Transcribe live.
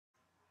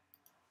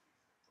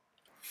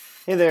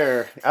Hey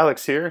there,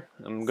 Alex here.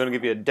 I'm going to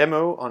give you a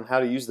demo on how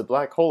to use the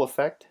black hole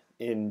effect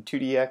in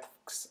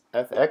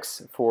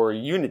 2DX for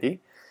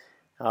Unity.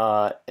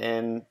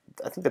 And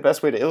I think the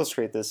best way to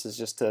illustrate this is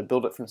just to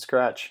build it from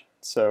scratch.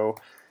 So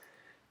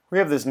we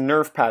have this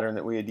NERF pattern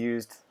that we had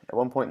used at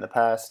one point in the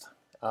past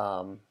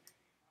that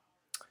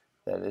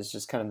is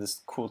just kind of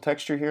this cool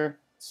texture here.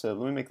 So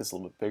let me make this a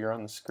little bit bigger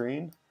on the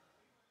screen.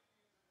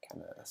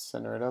 Kind of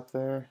center it up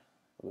there,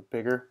 a little bit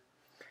bigger.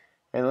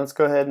 And let's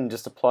go ahead and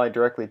just apply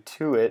directly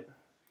to it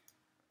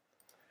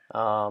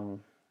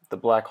the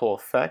black hole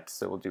effect.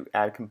 So we'll do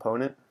add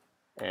component,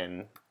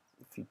 and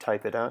if you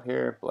type it out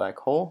here, black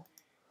hole.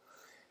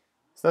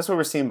 So that's what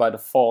we're seeing by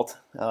default.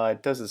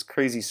 It does this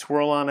crazy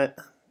swirl on it,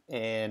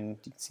 and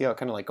you can see how it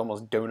kind of like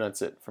almost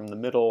donuts it from the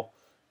middle,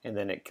 and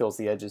then it kills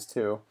the edges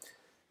too.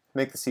 To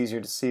make this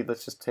easier to see,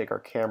 let's just take our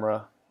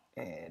camera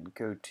and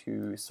go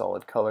to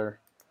solid color,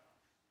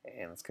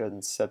 and let's go ahead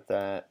and set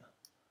that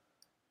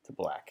to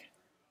black.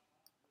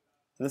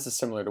 And this is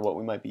similar to what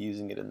we might be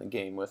using it in the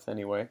game with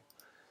anyway.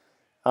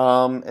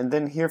 And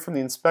then here from the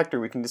inspector,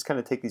 we can just kind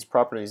of take these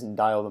properties and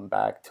dial them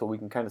back till we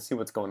can kind of see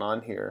what's going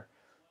on here.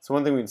 So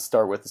one thing we can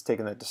start with is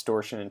taking that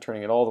distortion and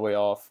turning it all the way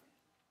off.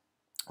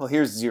 Well,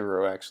 here's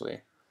 0 actually.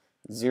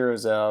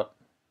 Zero's out,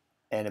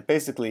 and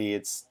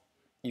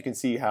you can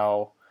see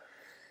how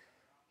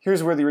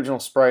here's where the original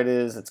sprite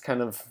is. It's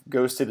kind of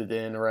ghosted it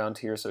in around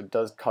here, so it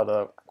does cut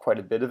up quite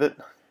a bit of it,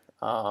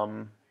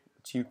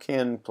 which you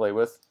can play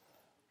with.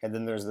 And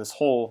then there's this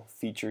whole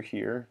feature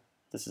here.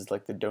 This is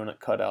like the donut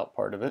cutout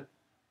part of it.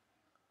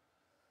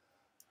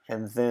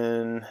 And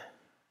then,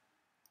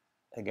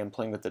 again,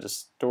 playing with the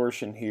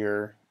distortion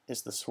here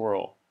is the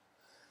swirl.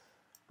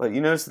 But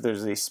you notice that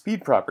there's a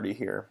speed property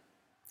here.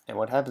 And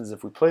what happens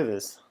if we play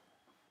this,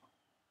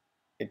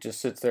 it just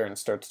sits there and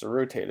starts to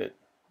rotate it,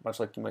 much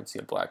like you might see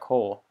a black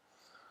hole.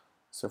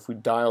 So if we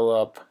dial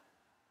up,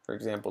 for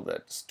example,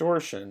 that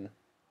distortion,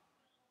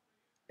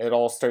 it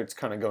all starts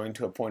kind of going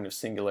to a point of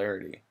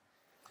singularity.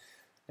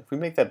 If we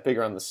make that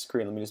bigger on the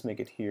screen, let me just make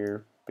it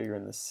here, bigger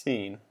in the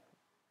scene,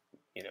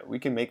 we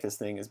can make this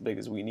thing as big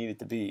as we need it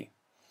to be.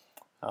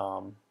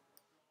 Yeah,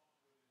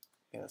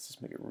 let's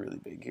just make it really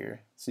big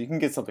here. So you can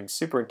get something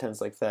super intense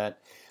like that.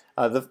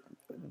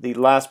 The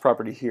last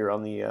property here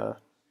on the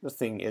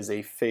thing is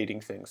a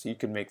fading thing, so you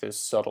can make this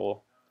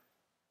subtle,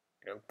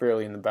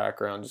 barely in the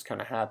background, just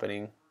kind of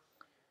happening.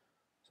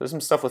 So there's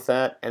some stuff with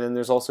that, and then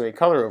there's also a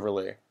color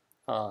overlay,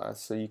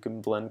 so you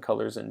can blend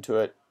colors into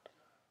it.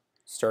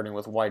 Starting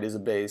with white as a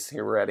base,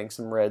 here we're adding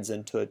some reds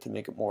into it to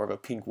make it more of a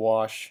pink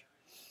wash.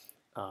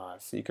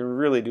 So you can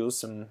really do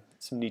some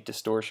neat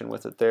distortion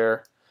with it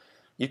there.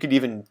 You could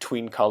even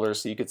tween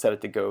colors, so you could set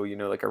it to go,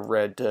 like a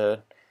red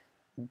to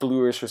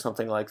bluish or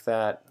something like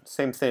that.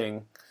 Same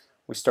thing.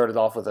 We started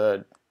off with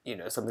a,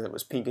 something that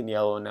was pink and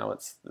yellow, and now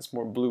it's this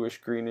more bluish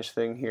greenish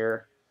thing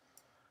here.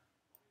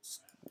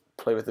 Just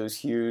play with those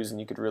hues, and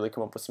you could really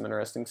come up with some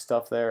interesting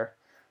stuff there.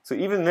 So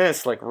even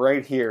this, like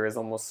right here, is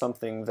almost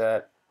something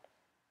that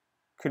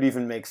could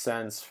even make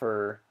sense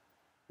for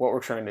what we're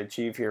trying to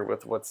achieve here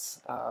with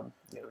what's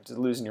just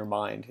losing your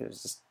mind.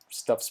 There's just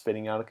stuff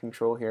spinning out of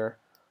control here.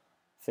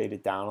 Fade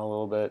it down a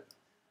little bit.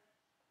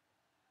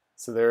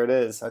 So there it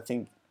is. I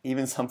think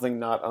even something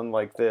not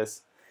unlike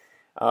this.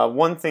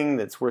 One thing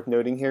that's worth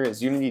noting here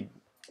is Unity,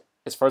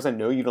 as far as I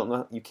know,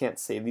 you can't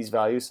save these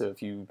values. So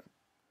if you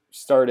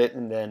start it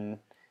and then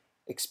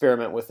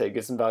experiment with it,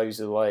 get some values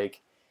you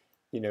like,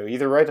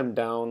 either write them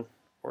down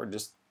or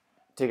just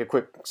take a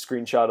quick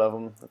screenshot of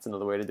them. That's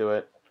another way to do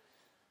it.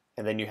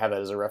 And then you have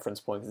that as a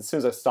reference point. As soon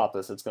as I stop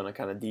this, it's going to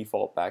kind of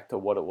default back to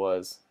what it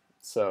was.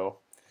 So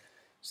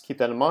just keep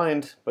that in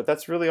mind. But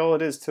that's really all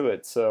it is to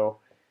it. So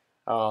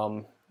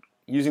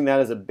using that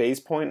as a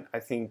base point, I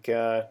think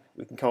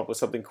we can come up with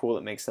something cool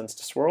that makes sense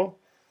to swirl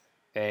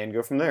and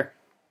go from there.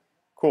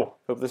 Cool.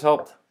 Hope this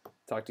helped.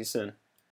 Talk to you soon.